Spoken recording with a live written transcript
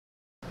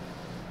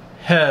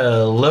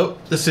Hello,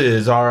 this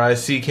is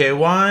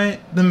RICKY,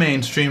 the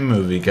mainstream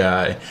movie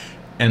guy,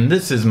 and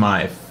this is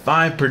my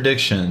 5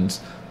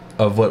 predictions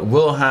of what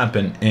will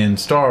happen in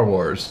Star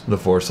Wars The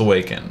Force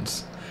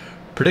Awakens.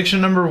 Prediction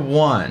number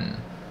 1,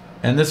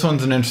 and this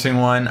one's an interesting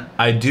one.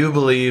 I do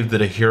believe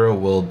that a hero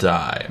will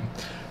die.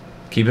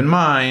 Keep in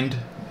mind,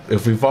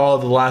 if we follow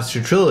the last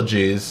 2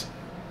 trilogies,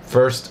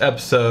 first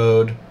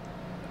episode,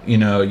 you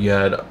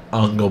had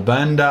Uncle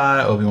Ben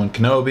die, Obi-Wan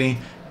Kenobi,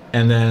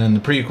 and then in the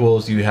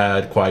prequels, you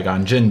had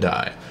Qui-Gon Jinn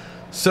die.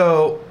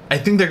 So I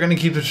think they're going to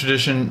keep the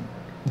tradition.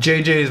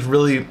 JJ is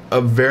really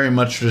a very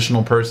much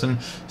traditional person,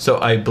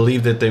 so I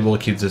believe that they will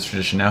keep this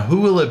tradition. Now,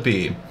 who will it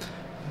be?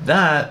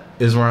 That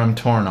is where I'm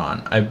torn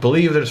on. I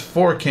believe there's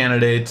 4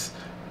 candidates,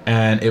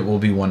 and it will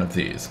be one of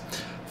these.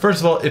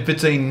 First of all, if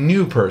it's a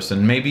new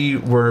person, maybe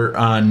we're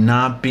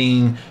not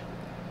being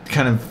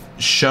kind of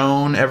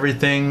shown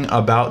everything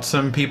about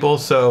some people.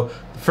 So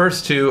the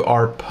first 2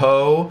 are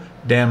Poe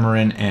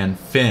Dameron and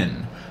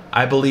Finn.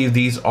 I believe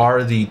these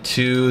are the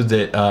 2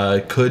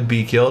 that could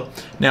be killed.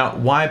 Now,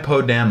 why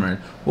Poe Dameron?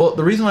 Well,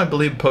 the reason why I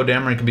believe Poe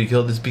Dameron could be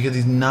killed is because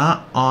he's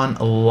not on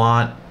a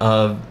lot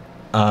of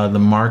the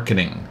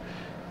marketing.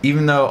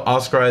 Even though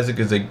Oscar Isaac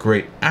is a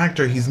great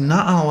actor, he's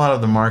not on a lot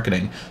of the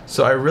marketing.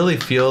 So I really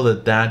feel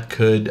that that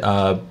could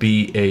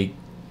be a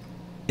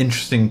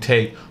interesting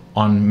take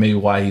on maybe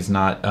why he's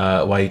not,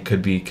 why he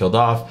could be killed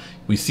off.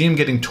 We see him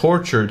getting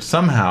tortured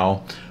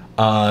somehow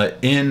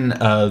in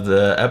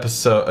the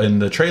episode, in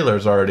the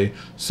trailers already,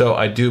 so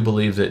I do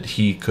believe that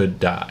he could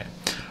die.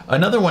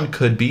 Another one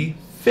could be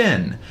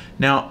Finn.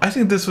 Now, I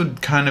think this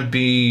would kind of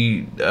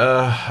be,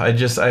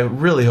 I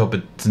really hope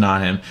it's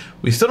not him.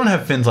 We still don't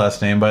have Finn's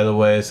last name, by the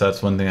way, so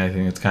that's one thing I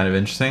think it's kind of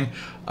interesting.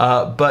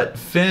 But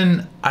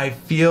Finn, I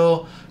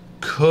feel,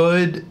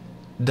 could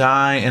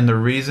die, and the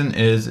reason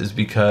is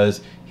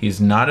because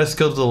he's not as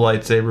skilled with the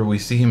lightsaber. We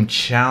see him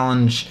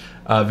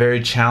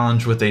very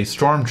challenged with a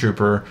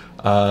stormtrooper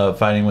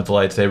fighting with the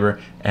lightsaber,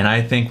 and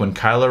I think when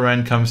Kylo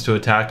Ren comes to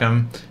attack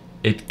him,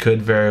 it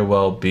could very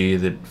well be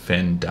that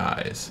Finn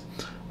dies.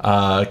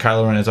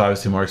 Kylo Ren is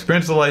obviously more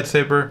experienced with the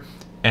lightsaber,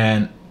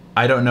 and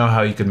I don't know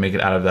how he could make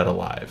it out of that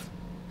alive.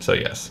 So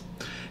yes.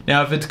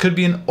 Now, if it could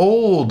be an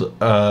old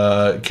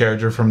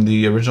character from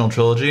the original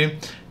trilogy,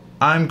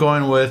 I'm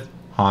going with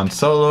Han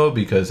Solo,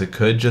 because it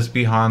could just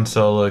be Han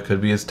Solo. It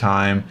could be his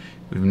time.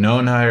 We've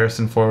known how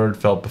Harrison Ford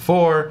felt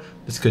before.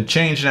 This could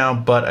change now,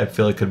 but I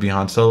feel it could be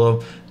Han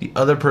Solo. The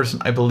other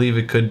person I believe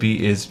it could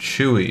be is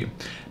Chewie.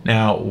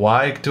 Now,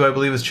 why do I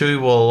believe it's Chewie?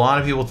 Well, a lot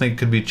of people think it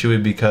could be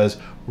Chewie because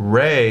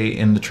Rey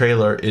in the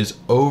trailer is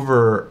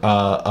over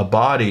a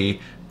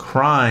body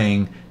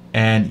crying,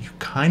 and you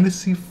kind of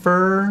see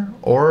fur,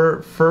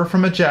 or fur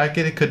from a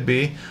jacket. It could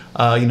be.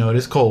 It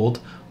is cold.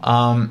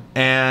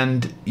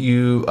 And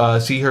you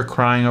see her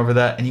crying over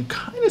that, and you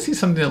kind of see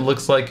something that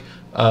looks like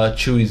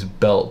Chewie's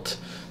belt.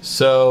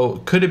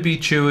 So could it be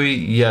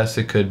Chewie? Yes,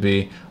 it could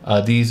be.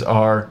 These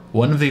are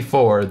one of the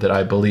 4 that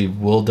I believe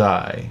will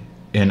die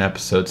in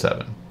episode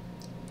 7.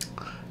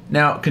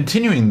 Now,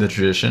 continuing the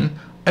tradition,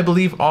 I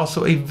believe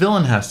also a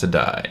villain has to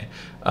die.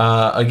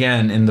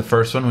 Again, in the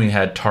first one we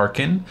had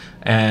Tarkin,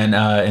 and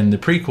in the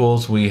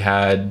prequels we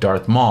had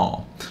Darth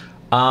Maul.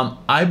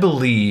 I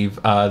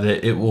believe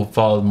that it will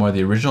follow more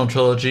the original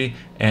trilogy,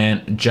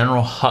 and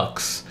General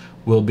Hux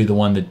will be the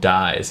one that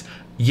dies.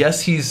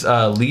 Yes, he's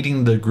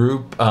leading the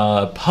group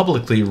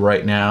publicly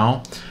right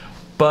now,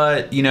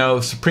 but,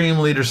 Supreme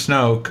Leader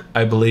Snoke,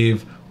 I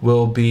believe,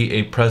 will be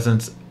a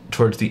presence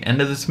towards the end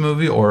of this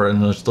movie, or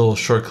in this little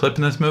short clip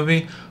in this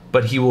movie,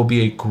 but he will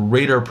be a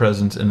greater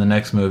presence in the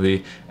next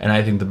movie, and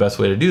I think the best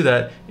way to do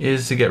that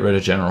is to get rid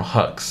of General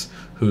Hux,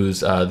 who's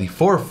the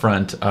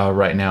forefront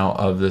right now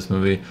of this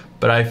movie.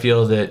 But I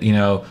feel that,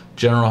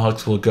 General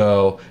Hux will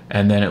go,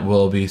 and then it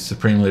will be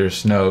Supreme Leader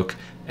Snoke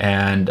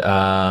and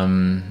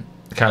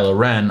Kylo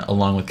Ren,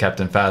 along with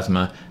Captain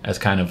Phasma, as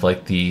kind of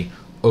like the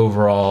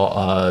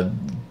overall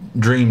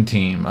dream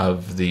team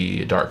of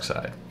the dark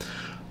side.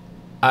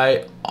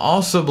 I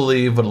also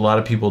believe what a lot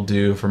of people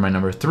do for my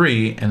number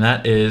 3, and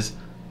that is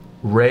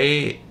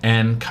Rey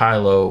and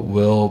Kylo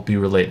will be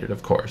related,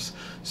 of course.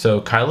 So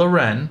Kylo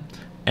Ren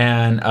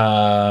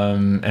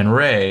and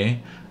Rey,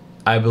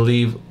 I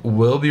believe,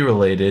 will be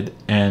related,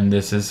 and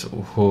this is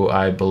who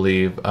I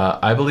believe.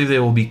 I believe they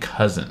will be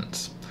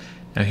cousins.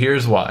 Now,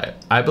 here's why.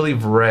 I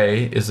believe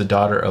Rey is the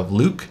daughter of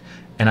Luke,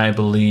 and I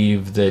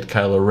believe that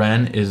Kylo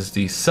Ren is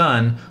the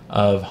son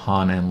of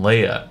Han and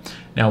Leia.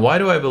 Now, why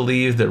do I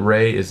believe that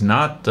Rey is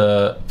not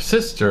the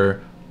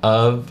sister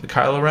of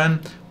Kylo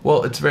Ren?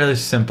 Well, it's very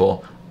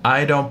simple.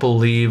 I don't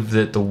believe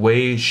that the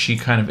way she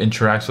kind of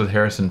interacts with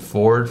Harrison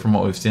Ford, from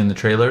what we've seen in the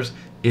trailers,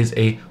 is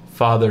a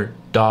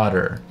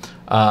father-daughter.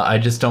 I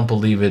just don't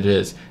believe it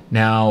is.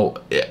 Now,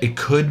 it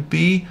could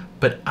be,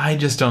 but I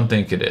just don't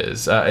think it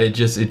is. It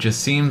just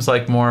seems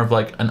like more of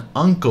like an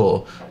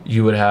uncle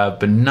you would have,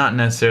 but not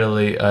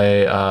necessarily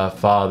a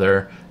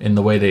father in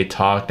the way they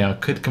talk. Now,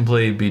 it could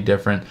completely be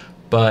different,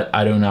 but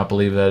I do not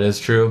believe that is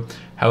true.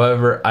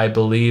 However, I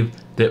believe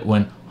that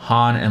when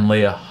Han and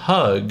Leia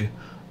hug,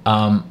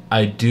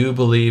 I do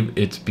believe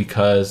it's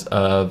because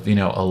of,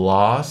 a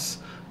loss,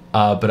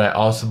 but I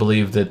also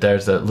believe that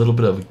there's a little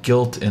bit of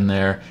guilt in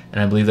there,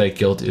 and I believe that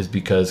guilt is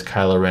because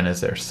Kylo Ren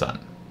is their son.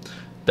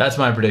 That's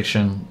my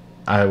prediction.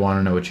 I want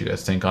to know what you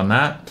guys think on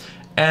that.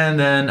 And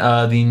then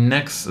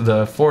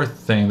the fourth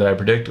thing that I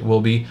predict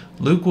will be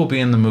Luke will be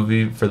in the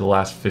movie for the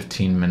last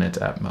 15 minutes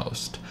at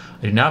most.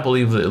 I do not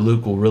believe that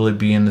Luke will really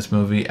be in this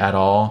movie at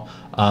all.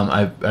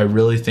 I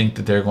really think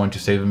that they're going to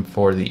save him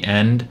for the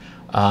end.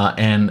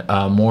 And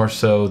more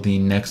so, the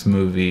next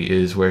movie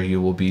is where he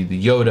will be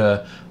the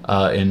Yoda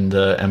in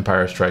the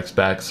Empire Strikes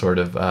Back sort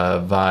of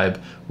vibe,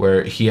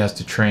 where he has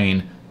to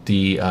train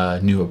the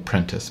new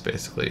apprentice,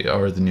 basically,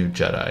 or the new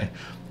Jedi.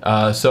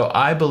 So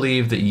I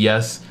believe that,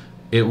 yes,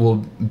 it will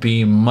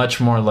be much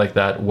more like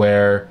that,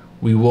 where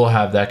we will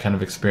have that kind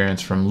of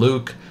experience from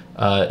Luke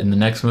in the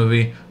next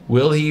movie.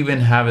 Will he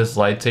even have his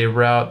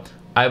lightsaber out?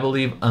 I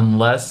believe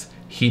unless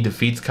he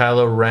defeats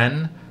Kylo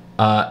Ren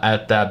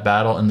at that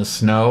battle in the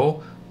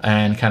snow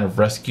and kind of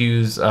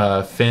rescues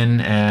Finn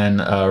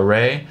and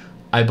Rey,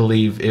 I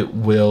believe it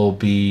will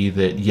be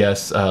that,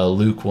 yes,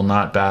 Luke will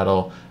not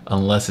battle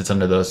unless it's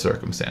under those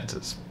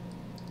circumstances.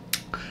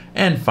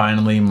 And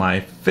finally, my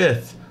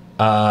fifth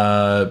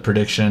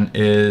prediction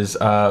is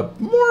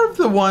more of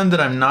the one that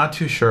I'm not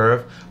too sure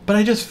of, but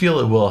I just feel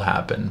it will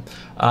happen.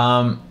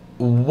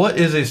 What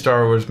is a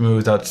Star Wars movie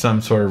without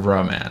some sort of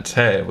romance?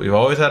 Hey, we've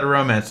always had a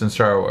romance in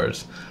Star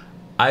Wars.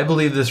 I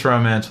believe this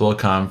romance will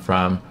come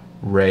from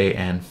Rey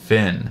and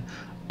Finn.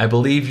 I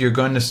believe you're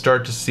going to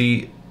start to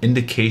see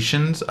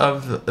indications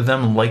of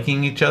them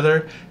liking each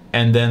other,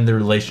 and then the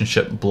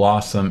relationship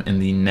blossom in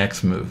the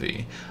next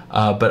movie.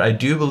 But I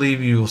do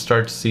believe you will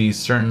start to see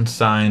certain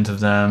signs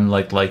of them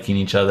liking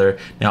each other.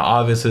 Now,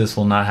 obviously, this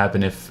will not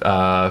happen if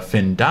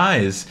Finn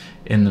dies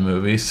in the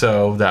movie,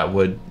 so that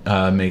would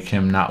make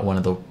him not one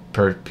of the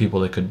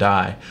people that could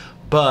die.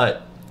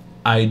 But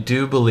I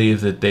do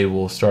believe that they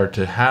will start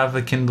to have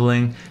a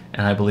kindling,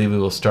 and I believe we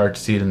will start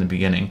to see it in the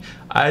beginning.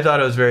 I thought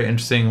it was very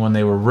interesting when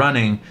they were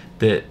running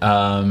that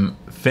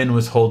Finn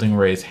was holding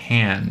Rey's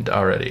hand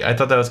already. I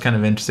thought that was kind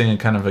of interesting and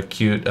kind of a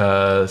cute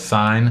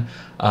sign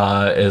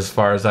as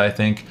far as I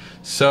think.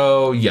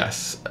 So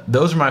yes,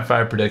 those are my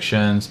 5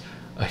 predictions.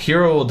 A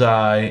hero will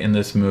die in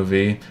this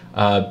movie,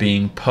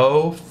 being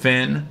Poe,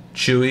 Finn,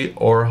 Chewie,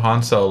 or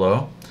Han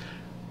Solo.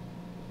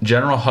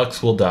 General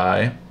Hux will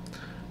die.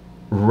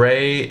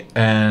 Rey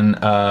and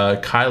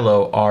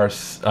Kylo are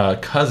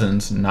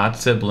cousins, not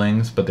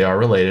siblings, but they are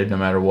related no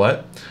matter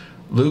what.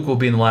 Luke will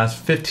be in the last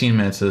 15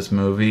 minutes of this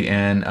movie,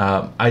 and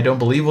I don't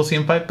believe we'll see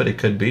him fight, but it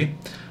could be.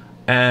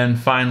 And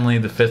finally,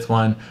 the 5th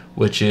one,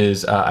 which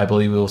is I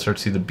believe we will start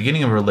to see the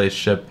beginning of a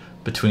relationship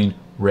between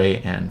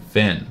Rey and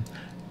Finn.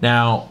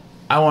 Now,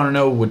 I want to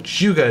know what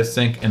you guys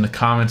think in the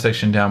comment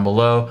section down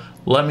below.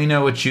 Let me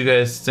know what you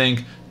guys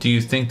think. Do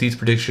you think these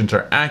predictions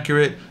are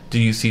accurate? Do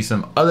you see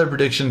some other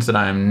predictions that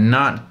I am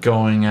not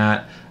going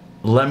at?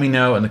 Let me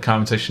know in the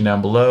comment section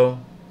down below.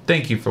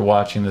 Thank you for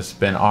watching. This has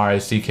been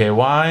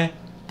RICKY,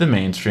 the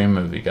Mainstream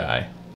Movie Guy.